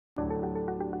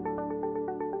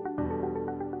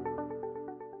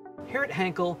Here at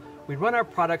Henkel, we run our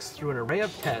products through an array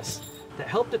of tests that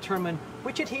help determine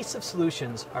which adhesive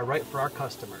solutions are right for our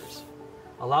customers,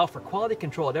 allow for quality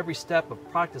control at every step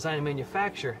of product design and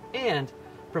manufacture, and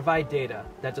provide data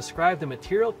that describe the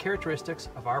material characteristics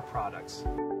of our products.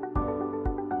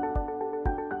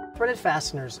 Threaded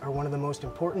fasteners are one of the most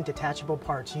important detachable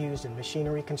parts used in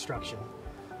machinery construction.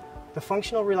 The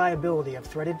functional reliability of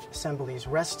threaded assemblies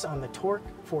rests on the torque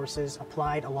forces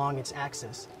applied along its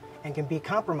axis and can be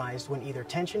compromised when either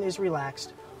tension is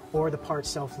relaxed or the part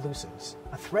self-loosens.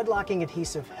 A thread-locking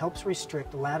adhesive helps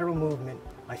restrict lateral movement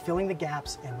by filling the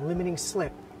gaps and limiting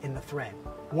slip in the thread.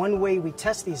 One way we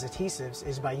test these adhesives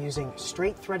is by using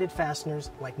straight threaded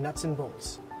fasteners like nuts and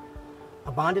bolts.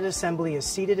 A bonded assembly is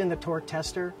seated in the torque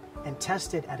tester and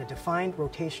tested at a defined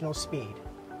rotational speed.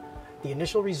 The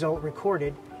initial result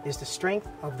recorded is the strength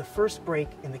of the first break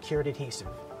in the cured adhesive.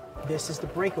 This is the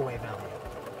breakaway value.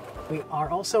 We are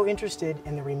also interested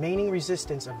in the remaining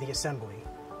resistance of the assembly,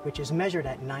 which is measured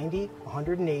at 90,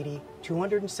 180,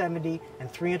 270, and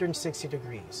 360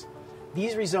 degrees.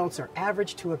 These results are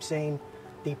averaged to obtain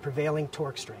the prevailing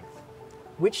torque strength,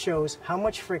 which shows how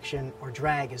much friction or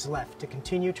drag is left to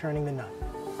continue turning the nut.